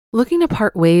Looking to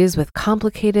part ways with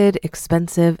complicated,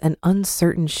 expensive, and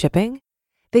uncertain shipping?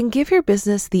 Then give your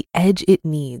business the edge it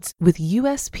needs with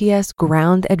USPS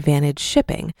Ground Advantage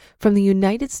shipping from the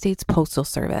United States Postal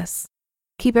Service.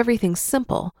 Keep everything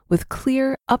simple with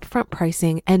clear, upfront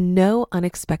pricing and no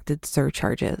unexpected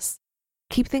surcharges.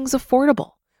 Keep things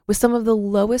affordable with some of the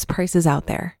lowest prices out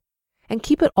there. And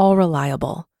keep it all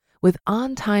reliable with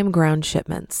on-time ground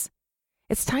shipments.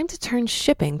 It's time to turn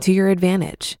shipping to your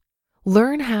advantage.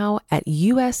 Learn how at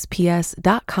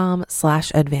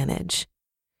USPS.com/advantage.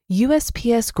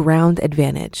 USPS Ground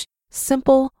Advantage.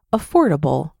 Simple,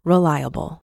 affordable,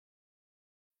 reliable.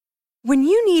 When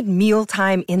you need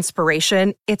mealtime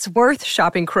inspiration, it's worth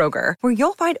shopping Kroger, where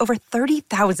you'll find over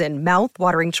 30,000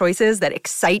 mouth-watering choices that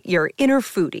excite your inner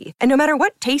foodie. And no matter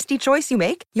what tasty choice you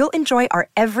make, you'll enjoy our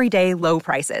everyday low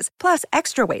prices, plus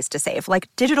extra ways to save, like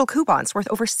digital coupons worth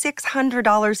over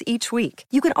 $600 each week.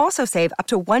 You can also save up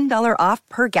to $1 off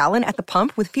per gallon at the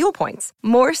pump with fuel points.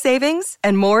 More savings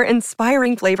and more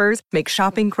inspiring flavors make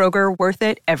shopping Kroger worth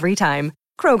it every time.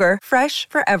 Kroger, fresh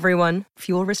for everyone.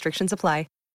 Fuel restrictions apply.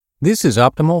 This is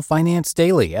Optimal Finance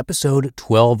Daily, episode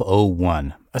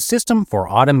 1201, A System for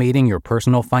Automating Your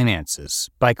Personal Finances,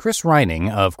 by Chris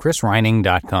Reining of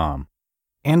chrisreining.com.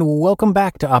 And welcome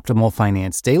back to Optimal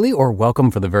Finance Daily, or welcome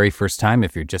for the very first time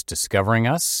if you're just discovering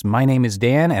us. My name is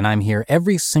Dan, and I'm here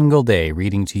every single day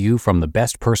reading to you from the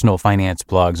best personal finance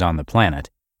blogs on the planet.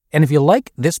 And if you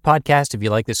like this podcast, if you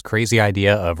like this crazy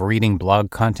idea of reading blog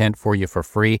content for you for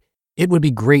free, it would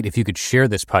be great if you could share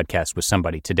this podcast with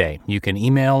somebody today. You can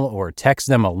email or text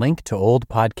them a link to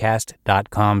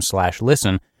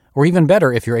oldpodcast.com/listen, or even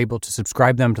better, if you're able to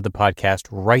subscribe them to the podcast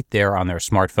right there on their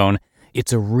smartphone.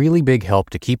 It's a really big help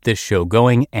to keep this show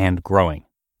going and growing.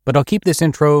 But I'll keep this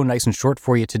intro nice and short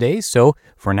for you today, so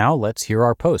for now, let's hear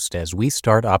our post as we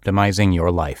start optimizing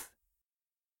your life.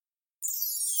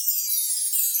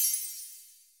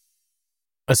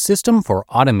 A System for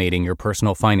Automating Your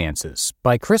Personal Finances,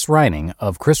 by Chris Reining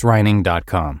of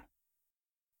chrisreining.com.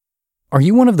 Are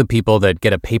you one of the people that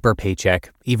get a paper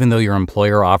paycheck even though your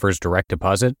employer offers direct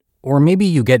deposit? Or maybe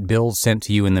you get bills sent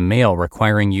to you in the mail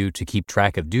requiring you to keep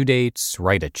track of due dates,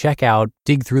 write a check out,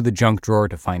 dig through the junk drawer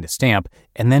to find a stamp,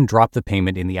 and then drop the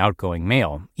payment in the outgoing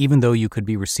mail, even though you could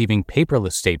be receiving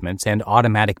paperless statements and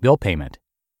automatic bill payment.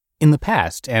 In the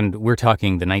past, and we're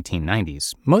talking the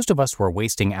 1990s, most of us were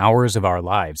wasting hours of our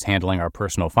lives handling our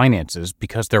personal finances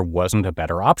because there wasn't a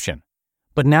better option.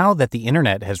 But now that the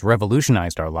internet has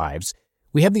revolutionized our lives,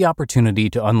 we have the opportunity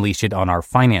to unleash it on our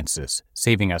finances,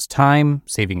 saving us time,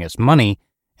 saving us money,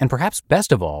 and perhaps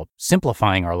best of all,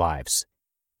 simplifying our lives.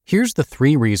 Here's the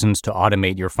 3 reasons to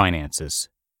automate your finances.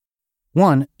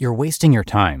 1, you're wasting your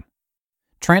time.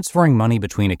 Transferring money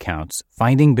between accounts,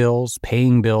 finding bills,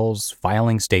 paying bills,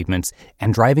 filing statements,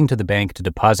 and driving to the bank to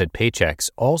deposit paychecks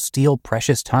all steal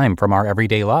precious time from our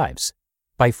everyday lives.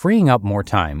 By freeing up more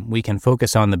time, we can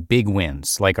focus on the big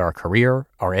wins like our career,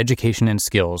 our education and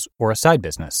skills, or a side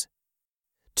business.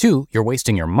 2, you're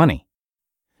wasting your money.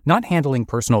 Not handling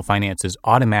personal finances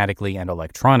automatically and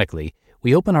electronically,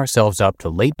 we open ourselves up to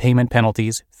late payment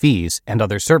penalties, fees, and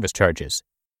other service charges.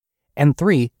 And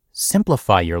 3,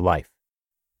 simplify your life.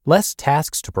 Less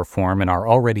tasks to perform in our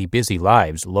already busy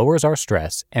lives lowers our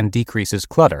stress and decreases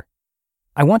clutter.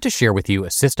 I want to share with you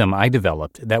a system I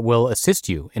developed that will assist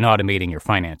you in automating your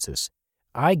finances.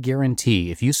 I guarantee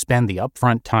if you spend the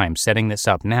upfront time setting this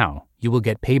up now, you will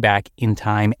get payback in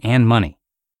time and money.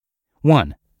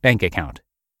 1, bank account.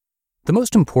 The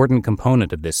most important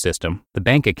component of this system, the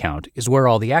bank account, is where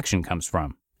all the action comes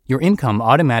from. Your income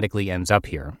automatically ends up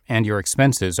here, and your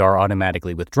expenses are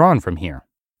automatically withdrawn from here.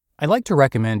 I like to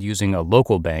recommend using a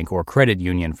local bank or credit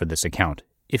union for this account.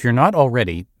 If you're not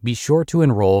already, be sure to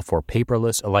enroll for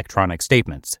paperless electronic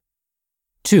statements.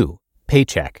 2,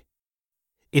 paycheck.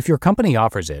 If your company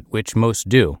offers it, which most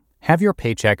do, have your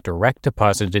paycheck direct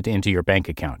deposited into your bank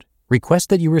account. Request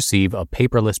that you receive a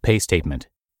paperless pay statement.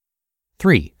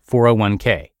 3,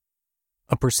 401k.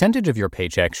 A percentage of your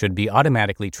paycheck should be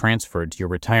automatically transferred to your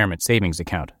retirement savings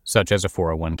account, such as a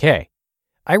 401k.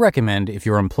 I recommend if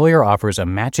your employer offers a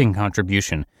matching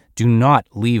contribution, do not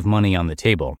leave money on the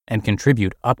table and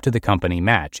contribute up to the company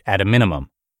match at a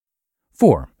minimum.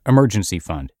 4, emergency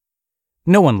fund.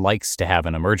 No one likes to have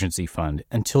an emergency fund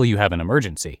until you have an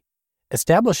emergency.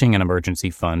 Establishing an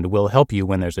emergency fund will help you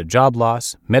when there's a job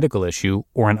loss, medical issue,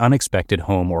 or an unexpected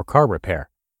home or car repair.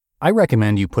 I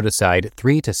recommend you put aside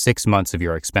 3 to 6 months of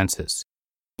your expenses.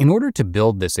 In order to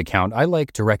build this account, I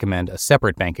like to recommend a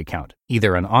separate bank account,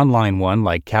 either an online one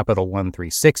like Capital One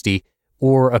 360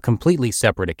 or a completely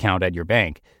separate account at your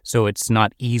bank, so it's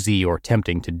not easy or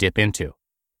tempting to dip into.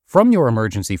 From your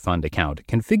emergency fund account,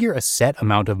 configure a set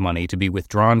amount of money to be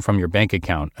withdrawn from your bank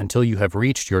account until you have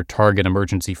reached your target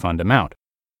emergency fund amount.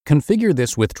 Configure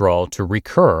this withdrawal to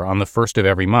recur on the first of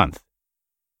every month.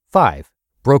 5.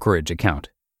 Brokerage account.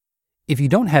 If you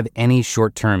don't have any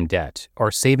short-term debt,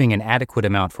 are saving an adequate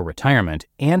amount for retirement,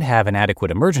 and have an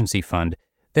adequate emergency fund,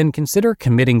 then consider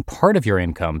committing part of your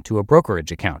income to a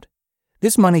brokerage account.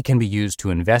 This money can be used to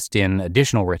invest in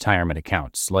additional retirement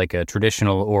accounts, like a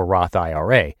traditional or Roth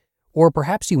IRA, or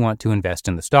perhaps you want to invest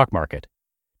in the stock market.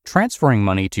 Transferring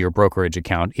money to your brokerage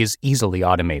account is easily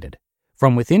automated.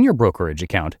 From within your brokerage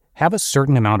account, have a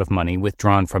certain amount of money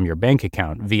withdrawn from your bank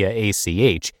account via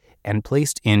ACH and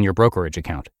placed in your brokerage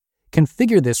account.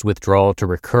 Configure this withdrawal to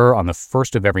recur on the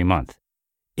first of every month.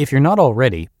 If you're not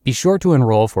already, be sure to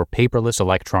enroll for paperless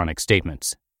electronic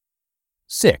statements.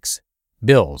 6.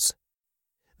 Bills.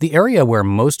 The area where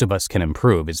most of us can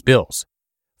improve is bills.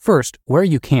 First, where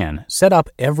you can, set up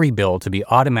every bill to be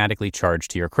automatically charged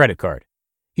to your credit card.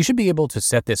 You should be able to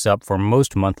set this up for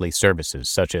most monthly services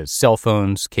such as cell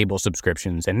phones, cable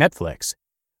subscriptions, and Netflix.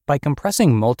 By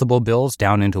compressing multiple bills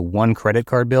down into one credit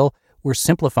card bill, we're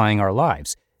simplifying our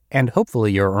lives, and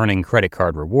hopefully you're earning credit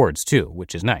card rewards too,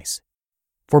 which is nice.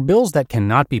 For bills that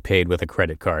cannot be paid with a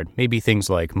credit card, maybe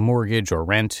things like mortgage or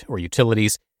rent or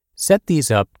utilities, set these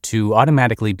up to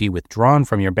automatically be withdrawn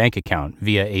from your bank account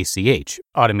via ACH,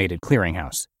 Automated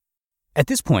Clearinghouse. At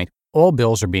this point, all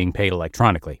bills are being paid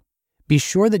electronically. Be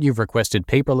sure that you've requested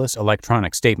paperless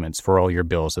electronic statements for all your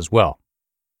bills as well.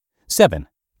 7.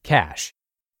 Cash.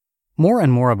 More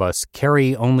and more of us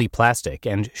carry only plastic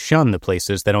and shun the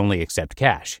places that only accept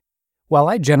cash. While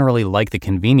I generally like the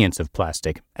convenience of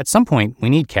plastic, at some point we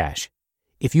need cash.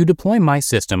 If you deploy my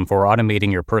system for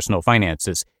automating your personal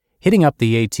finances, hitting up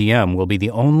the ATM will be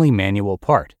the only manual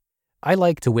part. I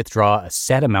like to withdraw a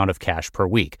set amount of cash per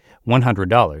week,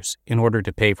 $100, in order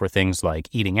to pay for things like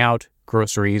eating out,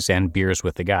 groceries, and beers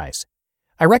with the guys.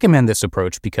 I recommend this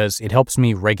approach because it helps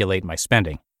me regulate my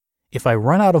spending. If I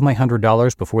run out of my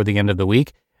 $100 before the end of the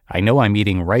week, I know I'm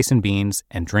eating rice and beans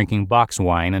and drinking box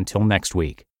wine until next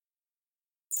week.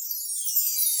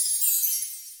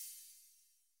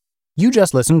 You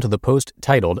just listened to the post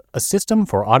titled A System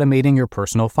for Automating Your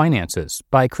Personal Finances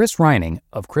by Chris Reining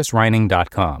of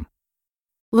chrisreining.com.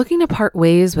 Looking to part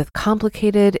ways with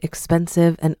complicated,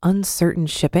 expensive, and uncertain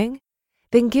shipping?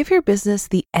 Then give your business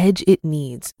the edge it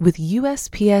needs with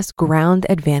USPS Ground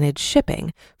Advantage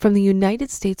shipping from the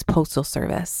United States Postal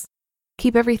Service.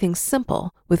 Keep everything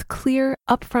simple with clear,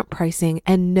 upfront pricing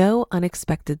and no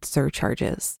unexpected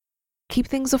surcharges. Keep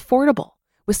things affordable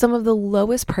with some of the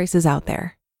lowest prices out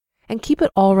there. And keep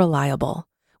it all reliable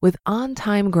with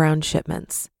on-time ground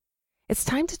shipments. It's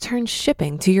time to turn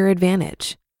shipping to your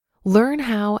advantage. Learn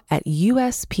how at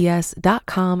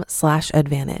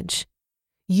USPS.com/advantage.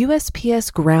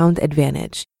 USPS Ground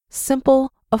Advantage.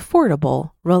 Simple,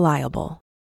 affordable, reliable.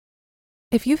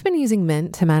 If you've been using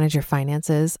Mint to manage your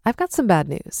finances, I've got some bad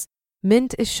news.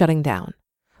 Mint is shutting down.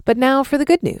 But now for the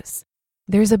good news.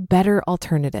 There's a better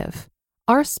alternative.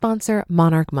 Our sponsor,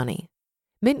 Monarch Money.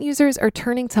 Mint users are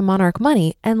turning to Monarch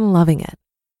Money and loving it.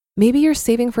 Maybe you're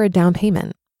saving for a down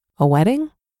payment, a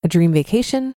wedding, a dream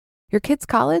vacation, your kid's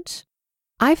college.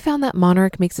 I've found that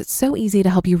Monarch makes it so easy to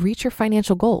help you reach your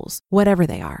financial goals, whatever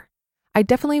they are. I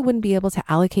definitely wouldn't be able to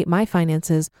allocate my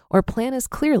finances or plan as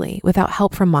clearly without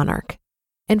help from Monarch.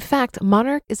 In fact,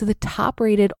 Monarch is the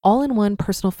top-rated all-in-one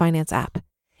personal finance app.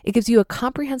 It gives you a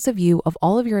comprehensive view of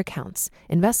all of your accounts,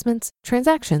 investments,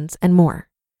 transactions, and more.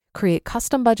 Create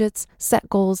custom budgets, set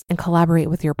goals, and collaborate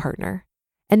with your partner.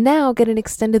 And now get an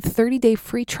extended 30-day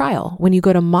free trial when you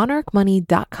go to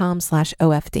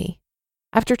monarchmoney.com/OFD.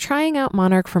 After trying out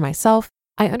Monarch for myself,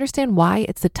 I understand why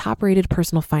it's the top-rated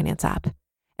personal finance app.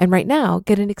 And right now,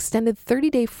 get an extended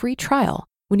 30-day free trial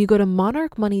when you go to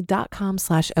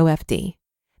monarchmoney.com/OFD.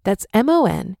 That's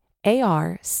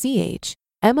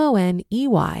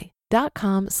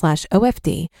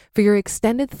monarchmoney.com/OFD for your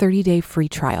extended 30-day free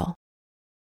trial.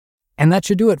 And that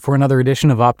should do it for another edition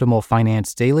of Optimal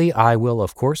Finance Daily. I will,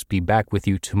 of course, be back with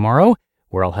you tomorrow,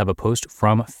 where I'll have a post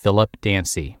from Philip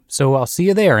Dancy. So I'll see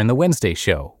you there in the Wednesday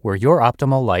show, where your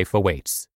optimal life awaits.